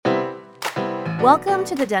Welcome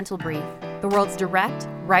to the Dental Brief, the world's direct,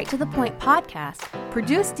 right-to-the-point podcast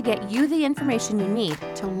produced to get you the information you need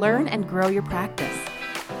to learn and grow your practice.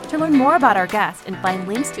 To learn more about our guests and find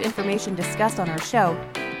links to information discussed on our show,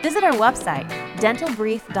 visit our website,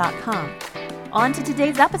 dentalbrief.com. On to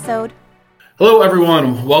today's episode. Hello,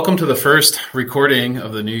 everyone. Welcome to the first recording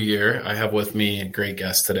of the new year. I have with me a great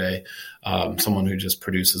guest today, someone who just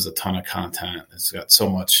produces a ton of content. It's got so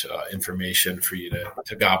much information for you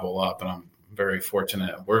to gobble up, and I'm very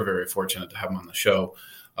fortunate. We're very fortunate to have him on the show.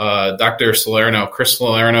 Dr. Salierno, Chris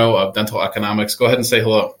Salierno of Dental Economics. Go ahead and say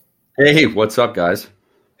hello. Hey, what's up, guys?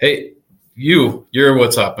 Hey, you're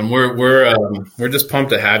what's up, and we're just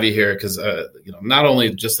pumped to have you here because not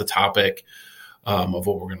only just the topic of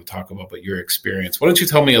what we're going to talk about, but your experience. Why don't you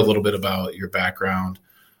tell me a little bit about your background,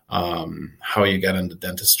 how you got into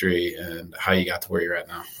dentistry, and how you got to where you're at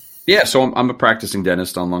now? Yeah, so I'm a practicing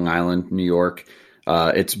dentist on Long Island, New York.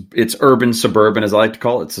 It's urban, suburban, as I like to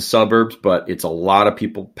call it. It's the suburbs, but it's a lot of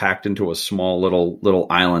people packed into a small little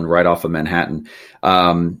island right off of Manhattan.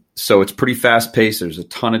 So it's pretty fast paced. There's a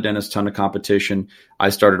ton of dentists, ton of competition. I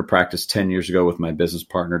started to practice 10 years ago with my business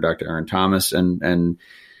partner, Dr. Aaron Thomas, and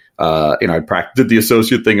I did the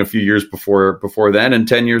associate thing a few years before then, and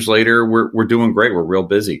 10 years later, we're doing great. We're real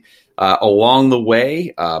busy. Along the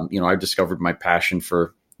way, I've discovered my passion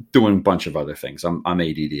for doing a bunch of other things. I'm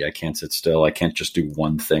ADD. I can't sit still. I can't just do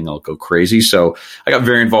one thing. I'll go crazy. So I got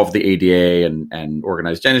very involved with the ADA and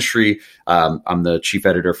organized dentistry. I'm the chief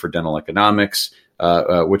editor for Dental Economics,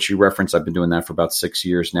 which you referenced. I've been doing that for about 6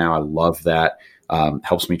 years now. I love that.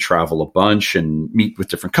 Helps me travel a bunch and meet with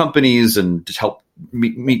different companies and just help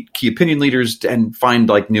meet key opinion leaders and find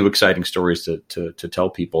like new exciting stories to tell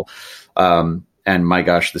people. And my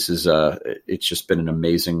gosh, this is it's just been an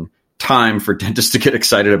amazing time for dentists to get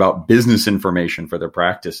excited about business information for their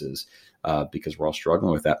practices because we're all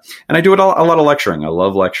struggling with that. And I do a lot of lecturing. I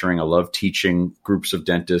love lecturing. I love teaching groups of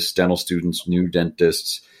dentists, dental students, new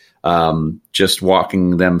dentists, just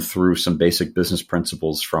walking them through some basic business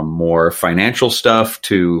principles from more financial stuff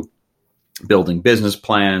to building business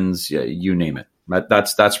plans, you name it.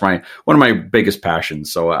 That's one of my biggest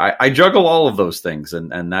passions. So I juggle all of those things,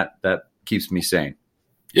 and that keeps me sane.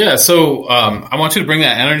 Yeah, so I want you to bring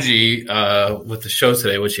that energy with the show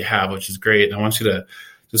today, which you have, which is great. And I want you to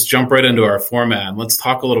just jump right into our format. And let's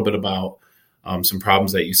talk a little bit about some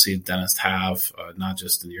problems that you see dentists have, not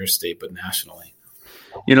just in your state, but nationally.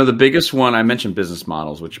 The biggest one, I mentioned business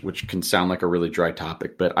models, which can sound like a really dry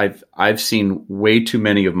topic, but I've seen way too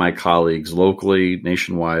many of my colleagues locally,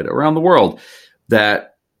 nationwide, around the world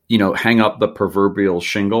that, hang up the proverbial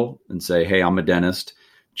shingle and say, hey, I'm a dentist,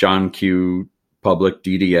 John Q. Public,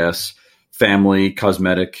 DDS, family,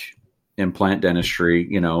 cosmetic, implant dentistry,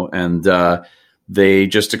 and they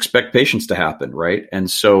just expect patients to happen, right? And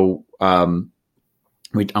so when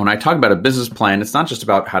I talk about a business plan, it's not just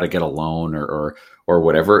about how to get a loan or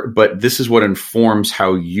whatever, but this is what informs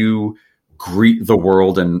how you greet the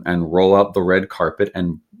world and roll out the red carpet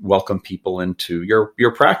and welcome people into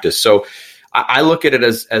your practice. So I look at it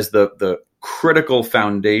as the critical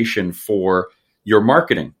foundation for your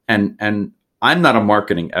marketing. And I'm not a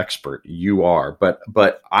marketing expert. You are,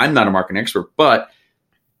 but I'm not a marketing expert. But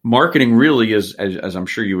marketing really is, as I'm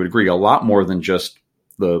sure you would agree, a lot more than just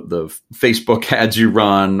the Facebook ads you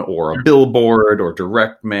run or a billboard or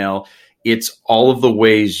direct mail. It's all of the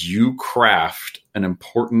ways you craft an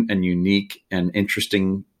important and unique and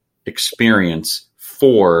interesting experience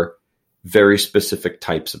for very specific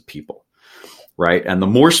types of people, right? And the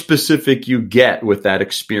more specific you get with that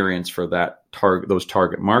experience for those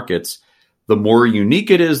target markets, the more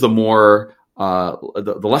unique it is, the more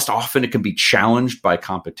the less often it can be challenged by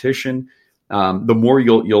competition. The more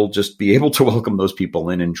you'll just be able to welcome those people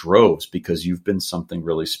in droves because you've been something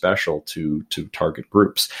really special to target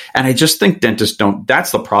groups. And I just think dentists don't.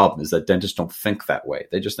 That's the problem, is that dentists don't think that way.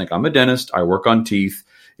 They just think, I'm a dentist. I work on teeth.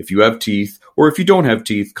 If you have teeth, or if you don't have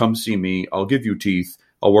teeth, come see me. I'll give you teeth.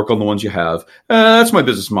 I'll work on the ones you have. That's my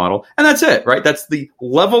business model. And that's it, right? That's the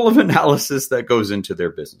level of analysis that goes into their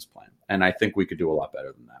business plan. And I think we could do a lot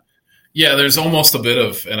better than that. Yeah, there's almost a bit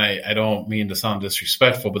of, and I don't mean to sound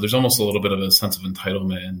disrespectful, but there's almost a little bit of a sense of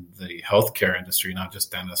entitlement in the healthcare industry, not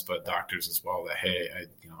just dentists, but doctors as well, that, hey,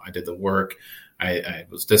 I did the work. I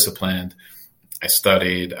was disciplined. I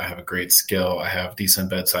studied. I have a great skill. I have decent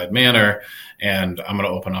bedside manner, and I'm going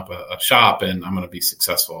to open up a shop and I'm going to be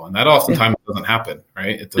successful. And that oftentimes doesn't happen,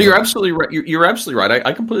 right? You're absolutely right. You're absolutely right.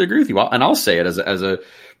 I completely agree with you. And I'll say it as a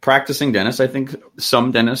practicing dentist. I think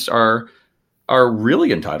some dentists are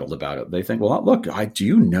really entitled about it. They think, well, look, do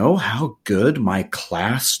you know how good my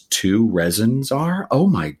class 2 resins are? Oh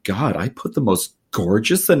my God, I put the most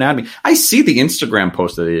gorgeous anatomy. I see the Instagram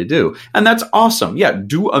post that they do, and that's awesome. Yeah,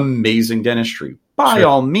 do amazing dentistry by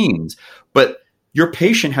all means, but your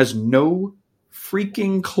patient has no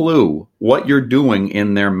freaking clue what you're doing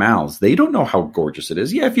in their mouths. They don't know how gorgeous it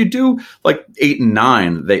is. Yeah, if you do like 8 and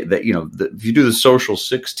 9, if you do the social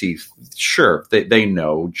 6 teeth, sure, they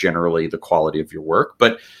know generally the quality of your work,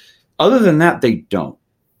 but other than that, they don't.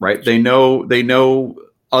 Right? They know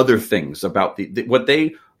other things about what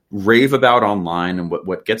they rave about online, and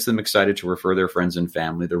what gets them excited to refer their friends and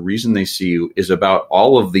family. The reason they see you is about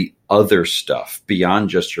all of the other stuff beyond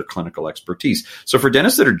just your clinical expertise. So for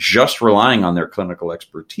dentists that are just relying on their clinical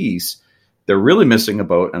expertise, they're really missing a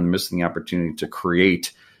boat and missing the opportunity to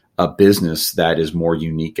create a business that is more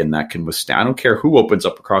unique and that can withstand. I don't care who opens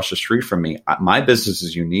up across the street from me. My business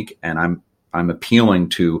is unique, and I'm appealing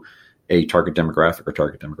to a target demographic or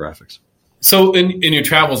target demographics. So in your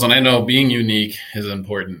travels, and I know being unique is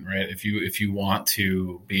important, right? If you want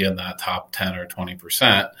to be in that top 10 or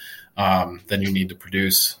 20%, then you need to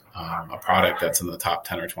produce a product that's in the top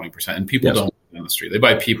 10 or 20%. And people don't buy dentistry. They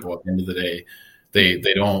buy people at the end of the day.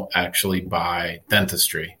 They don't actually buy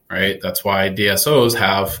dentistry, right? That's why DSOs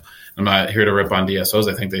have, I'm not here to rip on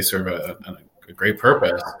DSOs. I think they serve a great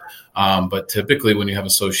purpose. But typically when you have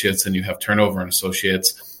associates and you have turnover in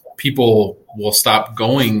associates, people will stop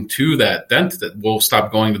going to that dentist, will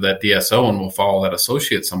stop going to that DSO and will follow that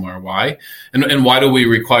associate somewhere. Why? And why do we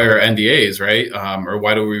require NDAs, right? Or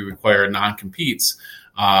why do we require non-competes?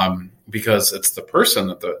 Because it's the person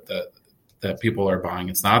that people are buying.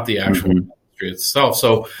 It's not the actual industry itself.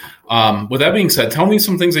 So with that being said, tell me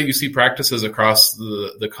some things that you see practices across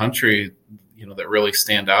the country, that really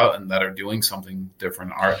stand out and that are doing something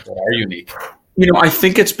different, that are unique. I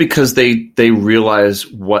think it's because they realize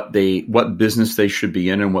what business they should be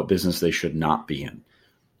in and what business they should not be in.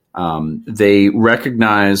 They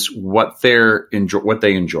recognize what they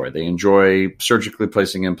enjoy. They enjoy surgically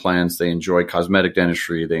placing implants. They enjoy cosmetic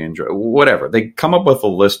dentistry. They enjoy whatever. They come up with a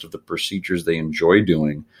list of the procedures they enjoy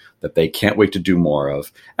doing that they can't wait to do more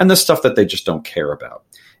of, and the stuff that they just don't care about.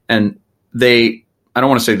 And I don't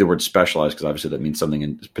want to say the word specialized because obviously that means something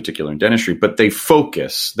in particular in dentistry, but they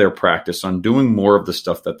focus their practice on doing more of the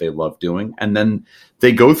stuff that they love doing. And then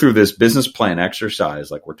they go through this business plan exercise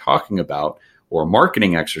like we're talking about, or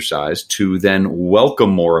marketing exercise, to then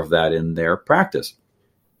welcome more of that in their practice.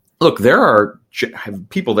 Look, there are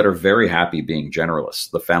people that are very happy being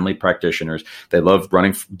generalists. The family practitioners, they love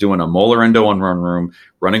doing a molar endo in one room,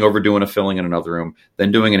 running over doing a filling in another room,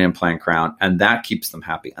 then doing an implant crown, and that keeps them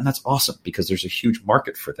happy. And that's awesome because there's a huge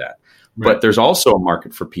market for that. Right. But there's also a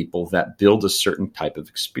market for people that build a certain type of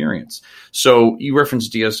experience. So you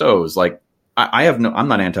referenced DSOs, like I'm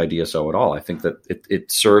not anti-DSO at all. I think that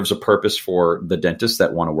it serves a purpose for the dentists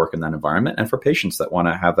that want to work in that environment and for patients that want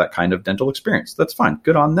to have that kind of dental experience. That's fine.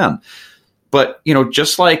 Good on them. But,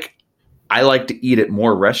 just like I like to eat at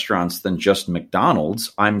more restaurants than just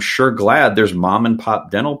McDonald's, I'm sure glad there's mom and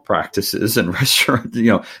pop dental practices and restaurants,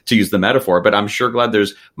 to use the metaphor, but I'm sure glad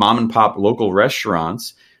there's mom and pop local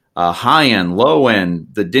restaurants, high end, low end,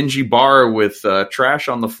 the dingy bar with trash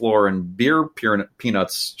on the floor and beer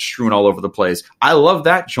peanuts strewn all over the place. I love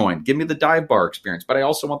that joint. Give me the dive bar experience, but I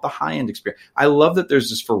also want the high end experience. I love that there's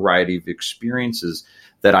this variety of experiences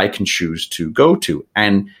that I can choose to go to.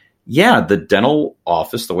 And yeah, the dental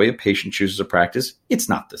office, the way a patient chooses a practice, it's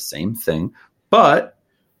not the same thing, but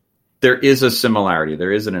there is a similarity.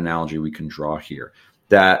 There is an analogy we can draw here.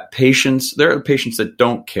 There are patients that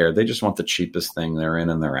don't care. They just want the cheapest thing. They're in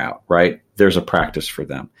and they're out, right? There's a practice for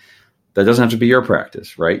them. That doesn't have to be your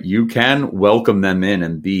practice, right? You can welcome them in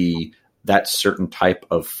and be that certain type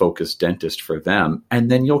of focused dentist for them,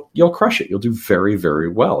 and then you'll crush it. You'll do very, very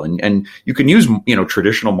well. And you can use,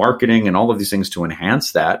 traditional marketing and all of these things to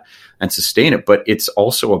enhance that and sustain it. But it's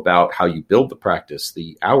also about how you build the practice,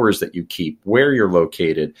 the hours that you keep, where you're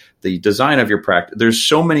located, the design of your practice. There's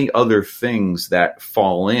so many other things that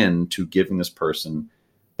fall into giving this person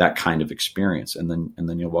that kind of experience, and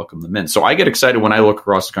then you'll welcome them in. So I get excited when I look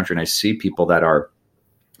across the country and I see people that are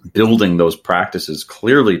building those practices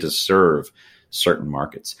clearly to serve certain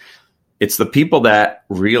markets. It's the people that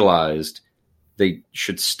realized they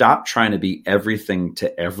should stop trying to be everything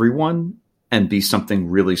to everyone and be something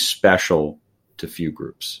really special to few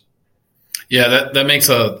groups. Yeah, that makes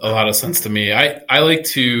a lot of sense to me. I like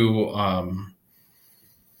to,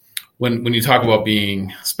 when you talk about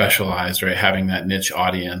being specialized, right, having that niche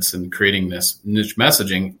audience and creating this niche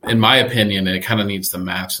messaging, in my opinion, it kind of needs to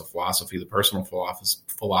match the philosophy, the personal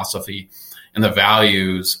philosophy, and the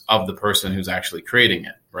values of the person who's actually creating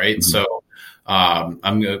it, right? Mm-hmm. So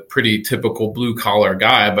I'm a pretty typical blue collar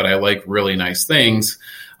guy, but I like really nice things.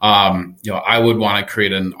 I would want to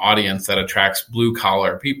create an audience that attracts blue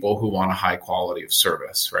collar people who want a high quality of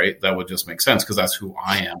service, right? That would just make sense because that's who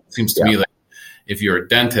I am. It seems to me like if you're a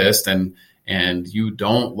dentist and you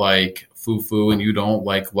don't like foo-foo and you don't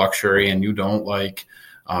like luxury and you don't like,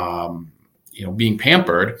 being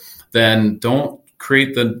pampered, then don't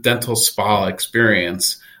create the dental spa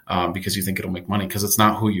experience because you think it'll make money, because it's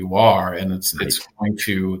not who you are. And there's going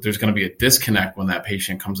to be a disconnect when that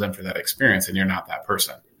patient comes in for that experience and you're not that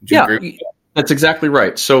person. Do you agree with that? That's exactly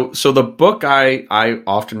right. So the book I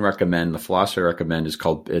often recommend, the philosophy I recommend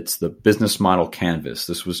it's the Business Model Canvas.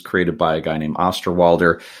 This was created by a guy named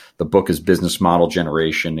Osterwalder. The book is Business Model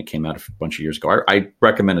Generation. It came out a bunch of years ago. I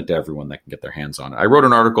recommend it to everyone that can get their hands on it. I wrote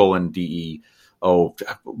an article in DE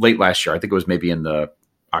late last year. I think it was maybe in the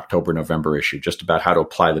October, November issue, just about how to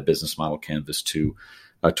apply the Business Model Canvas to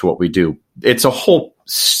what we do. It's a whole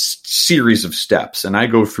series of steps, and I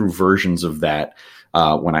go through versions of that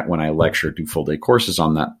when I lecture, do full day courses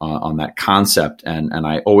on that concept, and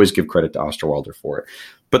I always give credit to Osterwalder for it.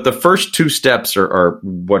 But the first two steps are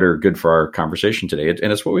what are good for our conversation today,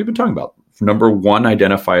 and it's what we've been talking about. Number one,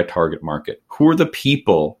 identify a target market. Who are the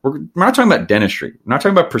people? We're not talking about dentistry. We're not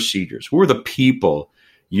talking about procedures. Who are the people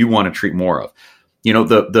you want to treat more of?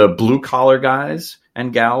 The blue collar guys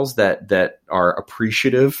and gals that are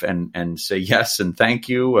appreciative and say yes and thank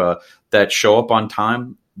you, that show up on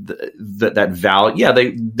time. That value,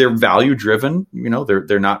 they're value driven.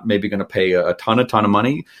 They're not maybe going to pay a ton of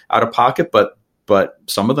money out of pocket, but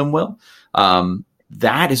some of them will.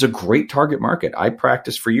 That is a great target market. I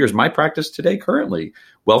practiced for years. My practice today currently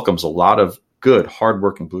welcomes a lot of good,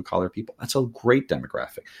 hardworking blue collar people. That's a great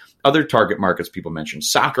demographic. Other target markets people mentioned,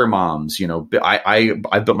 soccer moms. I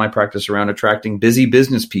built my practice around attracting busy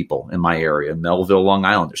business people in my area, Melville, Long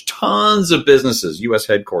Island. There's tons of businesses, U.S.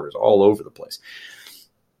 headquarters all over the place.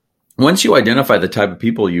 Once you identify the type of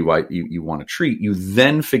people you want to treat, you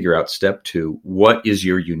then figure out step two, what is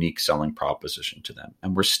your unique selling proposition to them?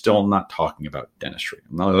 And we're still not talking about dentistry.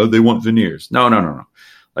 No, they want veneers. No.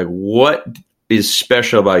 Like, what is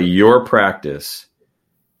special about your practice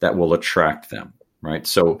that will attract them, right?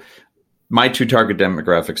 So my two target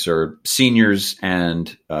demographics are seniors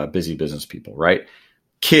and busy business people, right?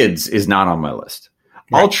 Kids is not on my list.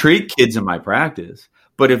 Right. I'll treat kids in my practice.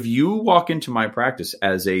 But if you walk into my practice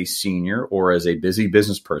as a senior or as a busy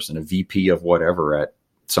business person, a VP of whatever at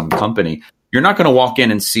some company, you're not going to walk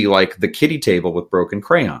in and see like the kiddie table with broken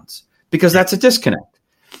crayons, because that's a disconnect,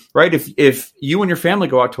 right? If you and your family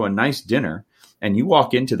go out to a nice dinner and you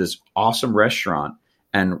walk into this awesome restaurant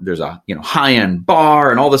and there's a high-end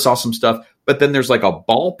bar and all this awesome stuff, but then there's like a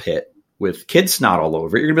ball pit with kid snot all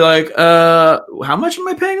over it, you're gonna be like, how much am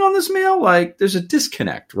I paying on this meal? Like, there's a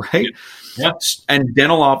disconnect, right? Yeah. And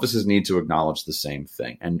dental offices need to acknowledge the same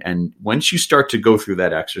thing. And once you start to go through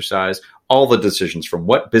that exercise, all the decisions from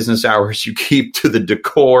what business hours you keep to the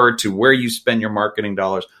decor to where you spend your marketing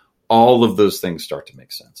dollars, all of those things start to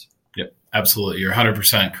make sense. Yep, absolutely. You're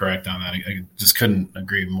 100% correct on that. I just couldn't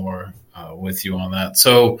agree more with you on that.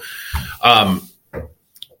 So,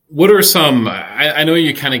 what are some, I know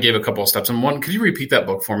you kind of gave a couple of steps. And one, could you repeat that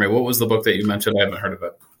book for me? What was the book that you mentioned? I haven't heard of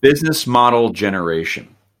it. Business Model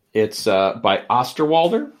Generation. It's by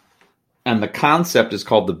Osterwalder, and the concept is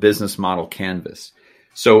called the Business Model Canvas.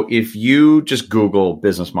 So if you just Google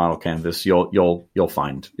Business Model Canvas, you'll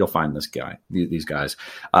find these guys.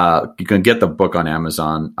 You can get the book on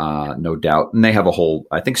Amazon, no doubt. And they have a whole,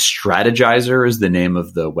 I think Strategizer is the name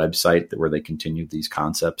of the website where they continue these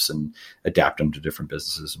concepts and adapt them to different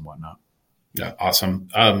businesses and whatnot. Yeah, awesome.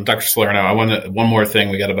 Dr. Salierno, I want one more thing.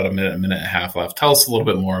 We got about a minute and a half left. Tell us a little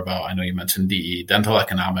bit more about, I know you mentioned DE,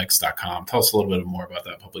 dentaleconomics.com. Tell us a little bit more about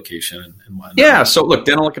that publication and whatnot. Yeah. So look,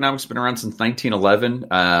 dental economics has been around since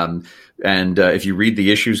 1911. And if you read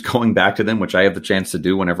the issues going back to them, which I have the chance to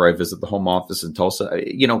do whenever I visit the home office in Tulsa,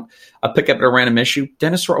 I pick up a random issue.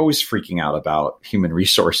 Dentists were always freaking out about human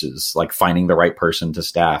resources, like finding the right person to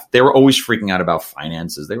staff. They were always freaking out about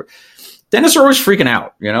finances. Dentists are always freaking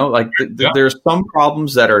out, there's some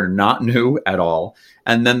problems that are not new at all.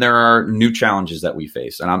 And then there are new challenges that we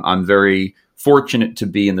face. And I'm very fortunate to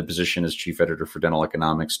be in the position as chief editor for dental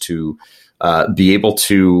economics to be able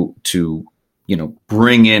to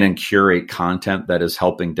bring in and curate content that is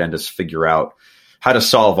helping dentists figure out how to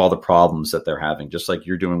solve all the problems that they're having, just like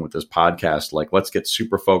you're doing with this podcast. Like, let's get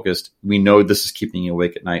super focused. We know this is keeping you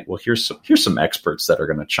awake at night. Well, here's some experts that are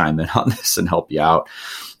going to chime in on this and help you out.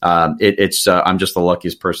 I'm just the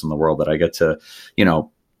luckiest person in the world that I get to,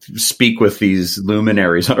 speak with these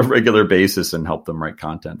luminaries on a regular basis and help them write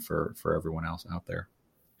content for everyone else out there.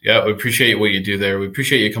 Yeah, we appreciate what you do there. We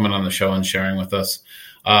appreciate you coming on the show and sharing with us.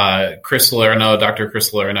 Chris Salierno, Dr.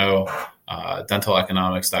 Chris Salierno,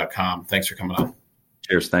 dentaleconomics.com. Thanks for coming on.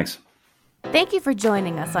 Cheers. Thanks. Thank you for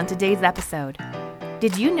joining us on today's episode.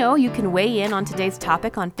 Did you know you can weigh in on today's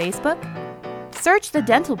topic on Facebook? Search The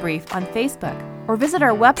Dental Brief on Facebook or visit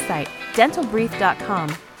our website,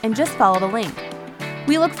 dentalbrief.com, and just follow the link.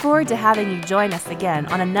 We look forward to having you join us again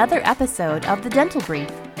on another episode of The Dental Brief.